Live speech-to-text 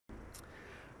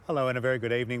Hello and a very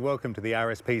good evening. Welcome to the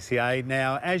RSPCA.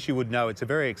 Now, as you would know, it's a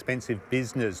very expensive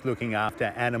business looking after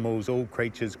animals, all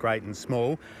creatures great and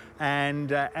small.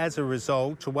 And as a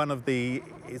result, one of the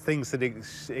things that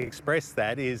express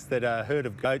that is that a herd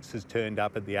of goats has turned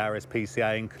up at the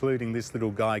RSPCA, including this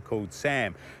little guy called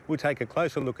Sam. We'll take a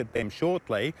closer look at them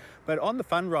shortly. But on the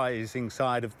fundraising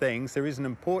side of things, there is an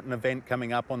important event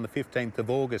coming up on the 15th of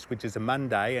August, which is a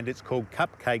Monday, and it's called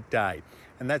Cupcake Day.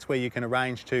 And that's where you can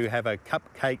arrange to have a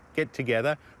cupcake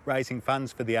get-together, raising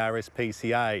funds for the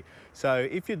RSPCA. So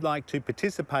if you'd like to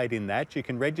participate in that, you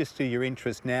can register your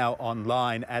interest now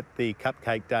online at the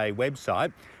Cupcake Day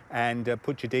website and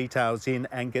put your details in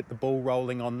and get the ball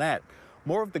rolling on that.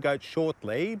 More of the goats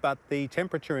shortly, but the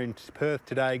temperature in Perth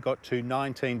today got to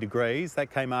 19 degrees.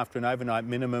 That came after an overnight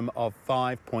minimum of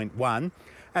 5.1.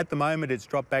 At the moment, it's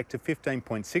dropped back to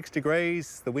 15.6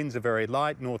 degrees. The winds are very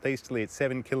light, northeasterly at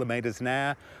 7 kilometres an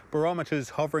hour. Barometers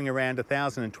hovering around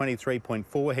 1,023.4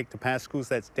 hectopascals.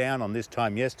 That's down on this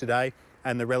time yesterday,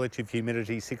 and the relative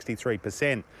humidity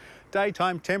 63%.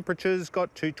 Daytime temperatures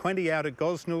got to 20 out at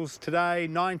Gosnells today,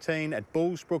 19 at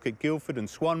Bullsbrook, at Guildford and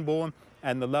Swanbourne,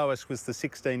 and the lowest was the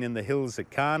 16 in the hills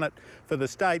at Carnot. For the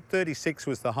state, 36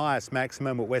 was the highest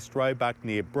maximum at West Roebuck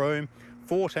near Broome.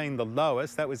 14 the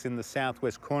lowest, that was in the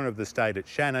southwest corner of the state at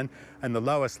Shannon, and the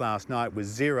lowest last night was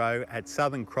 0 at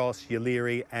Southern Cross,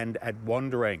 Yeelirrie and at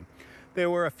Wandering. There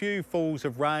were a few falls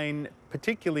of rain,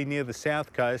 particularly near the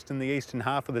south coast and the eastern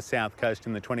half of the south coast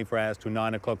in the 24 hours till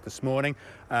 9 o'clock this morning.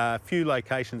 A few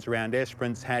locations around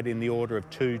Esperance had in the order of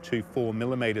 2 to 4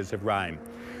 millimetres of rain.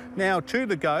 Now to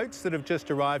the goats that have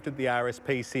just arrived at the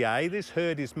RSPCA. This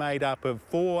herd is made up of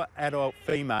 4 adult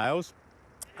females,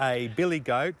 a billy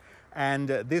goat, and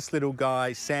this little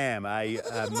guy, Sam, a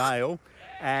male,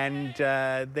 and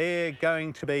they're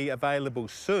going to be available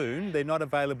soon. They're not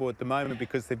available at the moment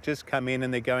because they've just come in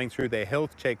and they're going through their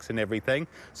health checks and everything.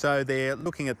 So they're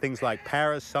looking at things like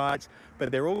parasites,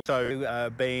 but they're also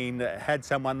had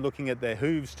someone looking at their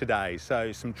hooves today.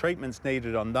 So some treatments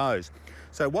needed on those.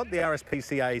 So what the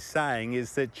RSPCA is saying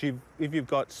is that if you've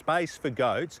got space for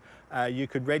goats, you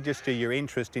could register your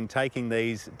interest in taking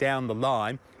these down the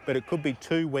line, but it could be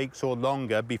 2 weeks or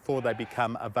longer before they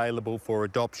become available for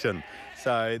adoption.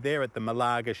 So they're at the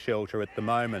Malaga shelter at the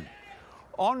moment.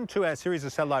 On to our series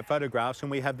of satellite photographs,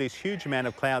 and we have this huge amount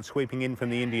of cloud sweeping in from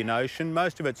the Indian Ocean.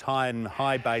 Most of it's high and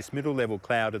high base middle level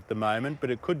cloud at the moment, but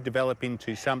it could develop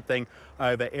into something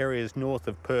over areas north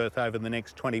of Perth over the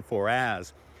next 24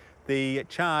 hours. The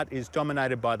chart is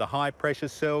dominated by the high pressure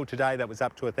cell. Today that was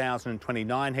up to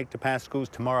 1,029 hectopascals.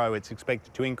 Tomorrow it's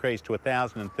expected to increase to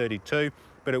 1,032,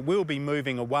 but it will be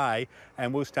moving away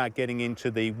and we'll start getting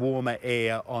into the warmer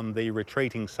air on the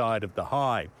retreating side of the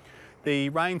high. The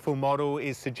rainfall model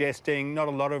is suggesting not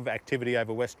a lot of activity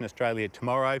over Western Australia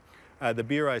tomorrow. The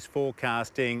Bureau's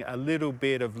forecasting a little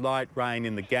bit of light rain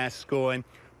in the Gascoyne,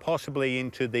 possibly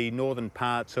into the northern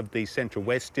parts of the Central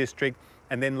West District,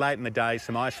 and then late in the day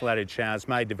some isolated showers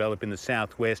may develop in the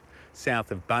southwest,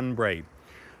 south of Bunbury.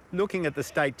 Looking at the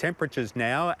state temperatures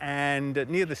now, and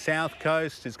near the south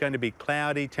coast it's going to be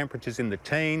cloudy, temperatures in the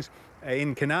teens.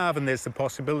 In Carnarvon there's the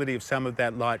possibility of some of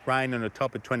that light rain and a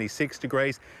top of 26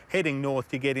 degrees. Heading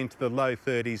north you get into the low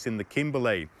 30s in the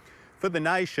Kimberley. For the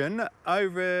nation,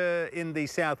 over in the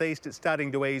southeast it's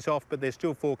starting to ease off, but they're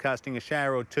still forecasting a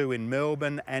shower or two in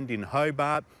Melbourne and in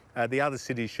Hobart. The other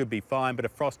cities should be fine, but a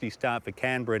frosty start for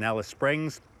Canberra and Alice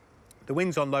Springs. The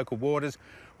winds on local waters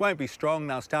won't be strong.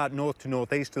 They'll start north to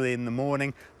northeasterly in the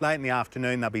morning. Late in the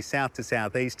afternoon they'll be south to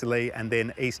southeasterly and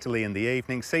then easterly in the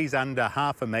evening. Seas under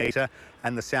 1/2 metre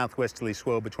and the southwesterly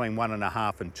swell between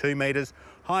 1.5 and 2 metres.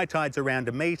 High tides around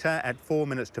 1 metre at 4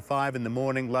 minutes to 5 in the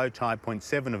morning. Low tide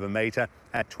 0.7 of a metre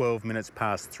at 12 minutes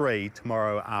past 3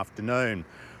 tomorrow afternoon.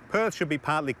 Perth should be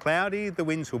partly cloudy. The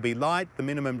winds will be light, the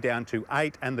minimum down to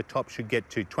 8 and the top should get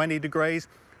to 20 degrees.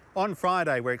 On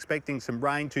Friday, we're expecting some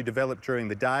rain to develop during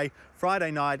the day.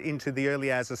 Friday night into the early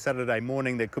hours of Saturday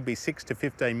morning, there could be 6 to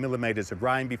 15 millimetres of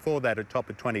rain. Before that, a top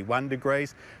of 21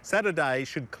 degrees. Saturday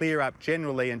should clear up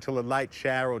generally until a late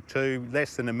shower or two,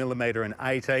 less than 1 millimetre and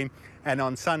 18. And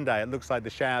on Sunday, it looks like the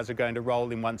showers are going to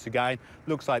roll in once again.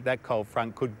 Looks like that cold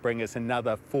front could bring us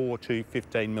another 4 to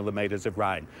 15 millimetres of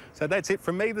rain. So that's it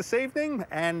from me this evening,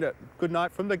 and good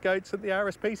night from the goats at the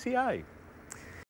RSPCA.